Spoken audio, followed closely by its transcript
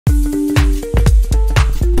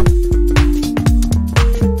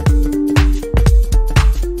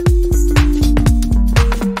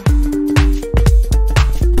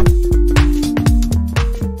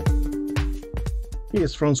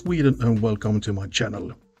from Sweden and welcome to my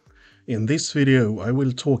channel. In this video I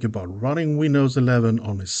will talk about running Windows 11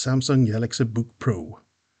 on a Samsung Galaxy Book Pro.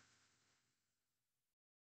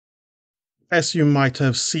 As you might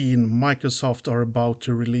have seen, Microsoft are about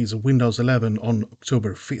to release Windows 11 on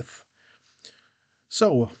October 5th.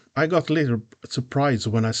 So I got a little surprised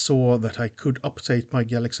when I saw that I could update my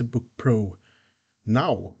Galaxy Book Pro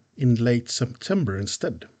now in late September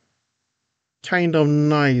instead. Kind of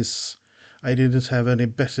nice. I didn't have any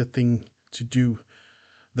better thing to do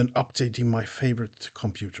than updating my favorite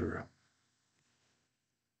computer.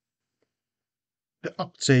 The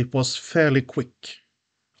update was fairly quick.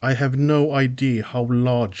 I have no idea how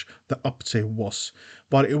large the update was,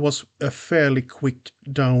 but it was a fairly quick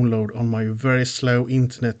download on my very slow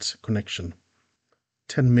internet connection.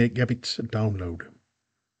 10 megabit download.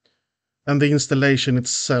 And the installation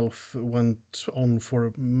itself went on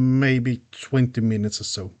for maybe 20 minutes or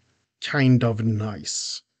so. Kind of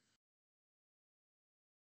nice.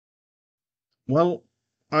 Well,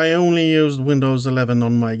 I only used Windows 11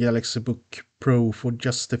 on my Galaxy Book Pro for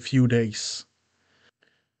just a few days.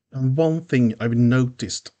 And one thing I've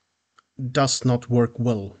noticed does not work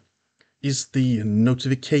well is the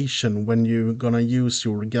notification when you're gonna use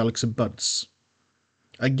your Galaxy Buds.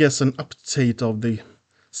 I guess an update of the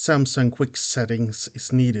Samsung Quick Settings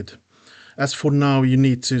is needed, as for now you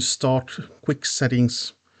need to start Quick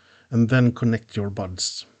Settings and then connect your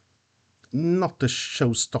buds. Not a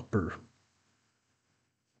showstopper.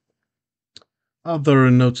 Other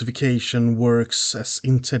notification works as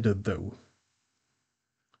intended though.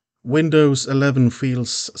 Windows 11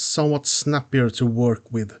 feels somewhat snappier to work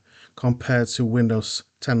with compared to Windows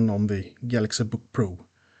 10 on the Galaxy Book Pro.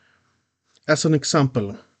 As an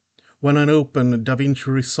example, when I open DaVinci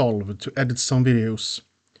Resolve to edit some videos,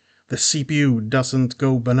 the CPU doesn't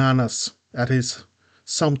go bananas as it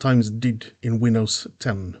sometimes did in Windows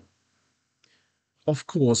 10. Of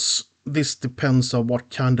course, this depends on what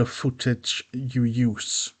kind of footage you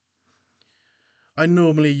use. I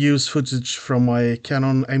normally use footage from my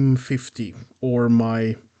Canon M50 or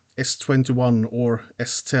my S21 or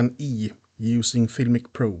S10e using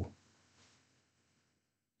Filmic Pro.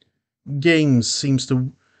 Games seems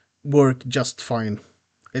to work just fine,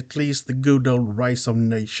 at least the good old Rise of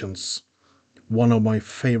Nations, one of my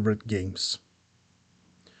favorite games.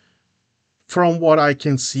 From what I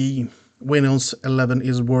can see, Windows 11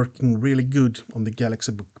 is working really good on the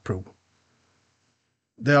Galaxy Book Pro.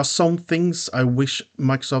 There are some things I wish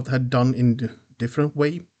Microsoft had done in a different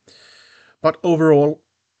way, but overall,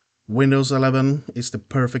 Windows 11 is the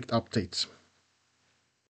perfect update.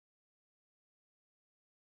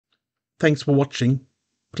 Thanks for watching.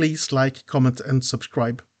 Please like, comment and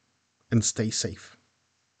subscribe, and stay safe.